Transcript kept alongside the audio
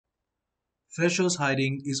Freshers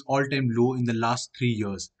hiring is all-time low in the last 3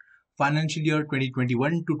 years. Financial year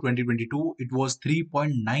 2021 to 2022, it was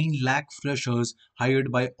 3.9 lakh freshers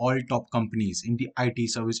hired by all top companies in the IT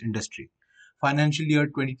service industry. Financial year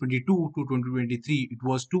 2022 to 2023, it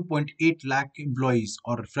was 2.8 lakh employees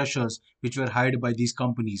or freshers which were hired by these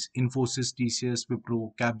companies: Infosys, TCS,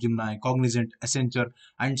 Wipro, Capgemini, Cognizant, Accenture,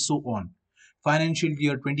 and so on. Financial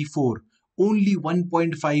year 24, only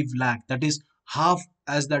 1.5 lakh, that is half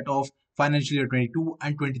as that of financial year 22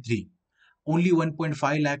 and 23. Only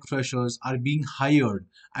 1.5 lakh freshers are being hired,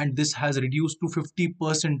 and this has reduced to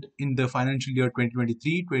 50% in the financial year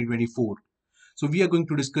 2023-2024. So we are going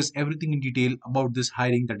to discuss everything in detail about this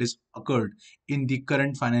hiring that has occurred in the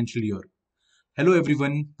current financial year. Hello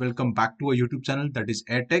everyone, welcome back to our YouTube channel, that is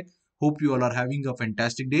AirTech. Hope you all are having a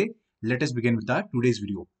fantastic day. Let us begin with our today's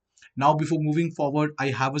video. Now before moving forward, I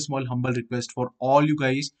have a small humble request for all you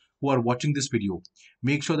guys who are watching this video.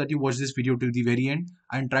 Make sure that you watch this video till the very end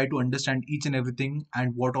and try to understand each and everything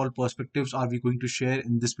and what all perspectives are we going to share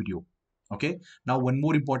in this video. Okay, now one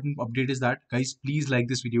more important update is that guys, please like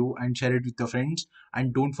this video and share it with your friends,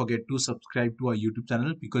 and don't forget to subscribe to our YouTube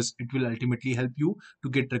channel because it will ultimately help you to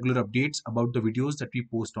get regular updates about the videos that we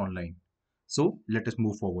post online. So let us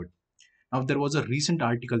move forward. Now there was a recent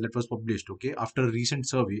article that was published, okay, after a recent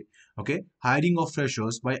survey, okay, hiring of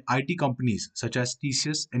freshers by IT companies such as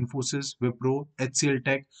TCS, Infosys, Wipro, HCL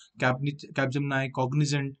Tech, Capgemini,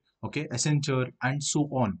 Cognizant, okay, Accenture, and so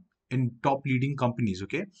on, in top leading companies,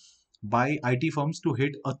 okay, by IT firms to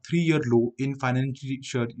hit a 3-year low in financial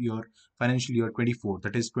year 24,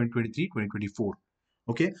 that is 2023-2024.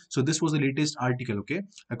 Okay, so this was the latest article. Okay,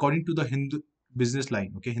 according to the Hindu business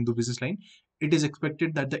line, okay, Hindu business line, it is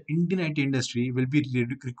expected that the Indian IT industry will be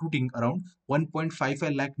recruiting around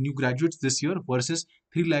 1.55 lakh new graduates this year versus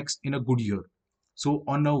 3 lakhs in a good year. So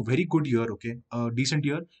on a very good year, okay, a decent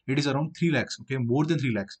year, it is around 3 lakhs, okay, more than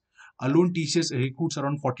 3 lakhs. Alone TCS recruits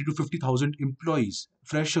around 40 to 50,000 employees,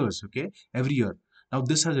 freshers, okay, every year. Now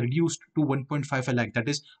this has reduced to 1.55 lakh, that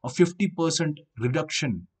is a 50%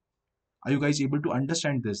 reduction. Are you guys able to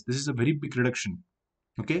understand this? This is a very big reduction.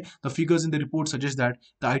 Okay, the figures in the report suggest that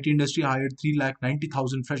the IT industry hired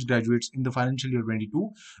 3,90,000 fresh graduates in the financial year 22,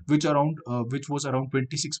 which was around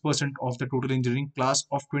 26% of the total engineering class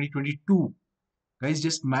of 2022. Guys,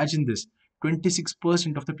 just imagine this: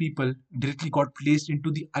 26% of the people directly got placed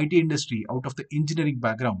into the IT industry out of the engineering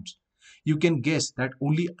backgrounds. You can guess that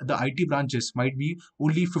only the IT branches might be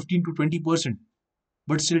only 15 to 20%,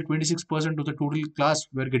 but still 26% of the total class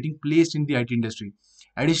were getting placed in the IT industry.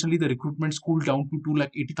 Additionally, the recruitment cooled down to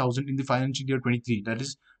 280,000 in the financial year 23, that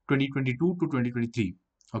is 2022 to 2023.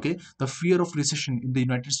 Okay, the fear of recession in the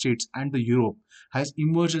United States and the Europe has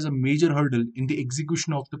emerged as a major hurdle in the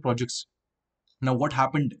execution of the projects. Now what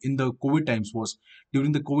happened in the COVID times was,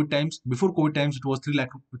 during the COVID times, before COVID times, it was 3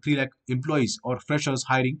 lakh employees or freshers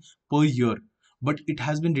hiring per year, but it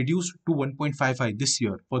has been reduced to 1.55 this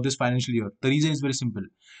year for this financial year. The reason is very simple: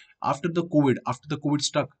 after the COVID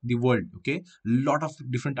struck the world, okay, a lot of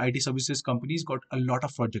different IT services companies got a lot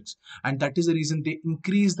of projects, and that is the reason they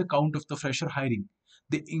increased the count of the fresher hiring.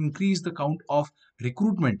 They increased the count of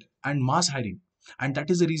recruitment and mass hiring, and that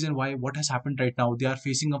is the reason why what has happened right now, they are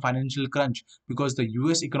facing a financial crunch, because the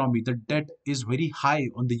US economy, the debt is very high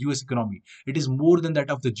on the US economy. It is more than that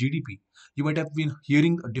of the GDP. You might have been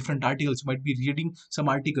hearing different articles, you might be reading some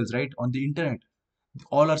articles right on the internet.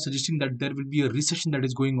 All are suggesting that there will be a recession that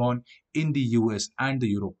is going on in the US and the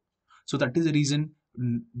Europe. So that is the reason,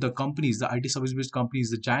 the companies, the IT service based companies,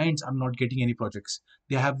 the giants are not getting any projects.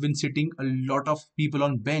 They have been sitting a lot of people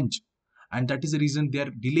on bench, and that is the reason they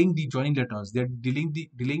are delaying the joining letters. They are delaying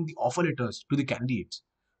the offer letters to the candidates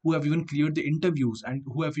who have even cleared the interviews and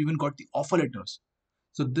who have even got the offer letters.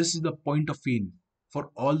 So this is the point of pain for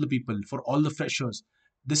all the people, for all the freshers.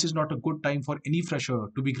 This is not a good time for any fresher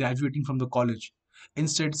to be graduating from the college.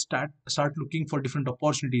 Instead, start looking for different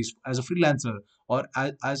opportunities as a freelancer, or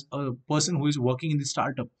as a person who is working in the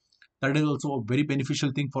startup. That is also a very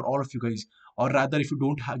beneficial thing for all of you guys. Or rather, if you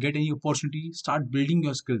don't get any opportunity, start building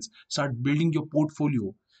your skills, start building your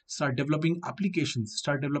portfolio, start developing applications,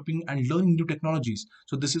 start developing and learning new technologies.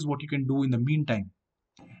 So this is what you can do in the meantime.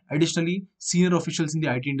 Additionally, senior officials in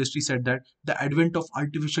the IT industry said that the advent of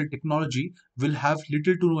artificial technology will have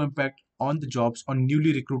little to no impact on the jobs on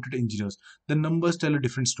newly recruited engineers. The numbers tell a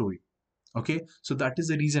different story. Okay, so that is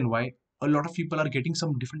the reason why a lot of people are getting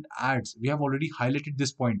some different ads. We have already highlighted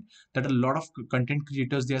this point, that a lot of content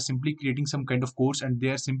creators, they are simply creating some kind of course, and they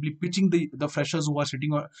are simply pitching the freshers who are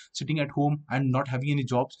sitting at home and not having any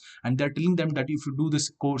jobs, and they're telling them that if you do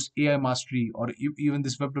this course, AI mastery, or even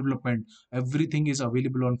this web development, everything is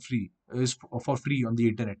available on free, is for free on the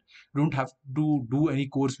internet. You don't have to do any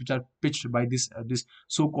course which are pitched by this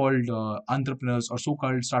so-called entrepreneurs or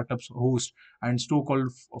so-called startups hosts and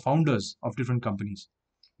so-called founders of different companies.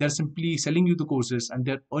 They're simply selling you the courses and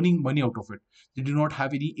they're earning money out of it. They do not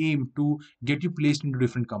have any aim to get you placed into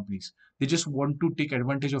different companies. They just want to take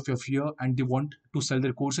advantage of your fear, and they want to sell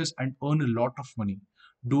their courses and earn a lot of money.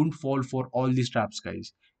 Don't fall for all these traps,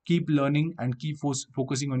 guys. Keep learning and keep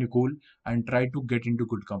focusing on your goal, and try to get into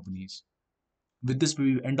good companies. With this,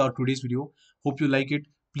 we will end our today's video. Hope you like it.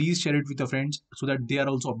 Please share it with your friends so that they are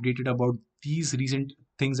also updated about these recent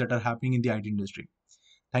things that are happening in the IT industry.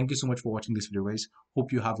 Thank you so much for watching this video, guys.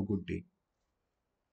 Hope you have a good day.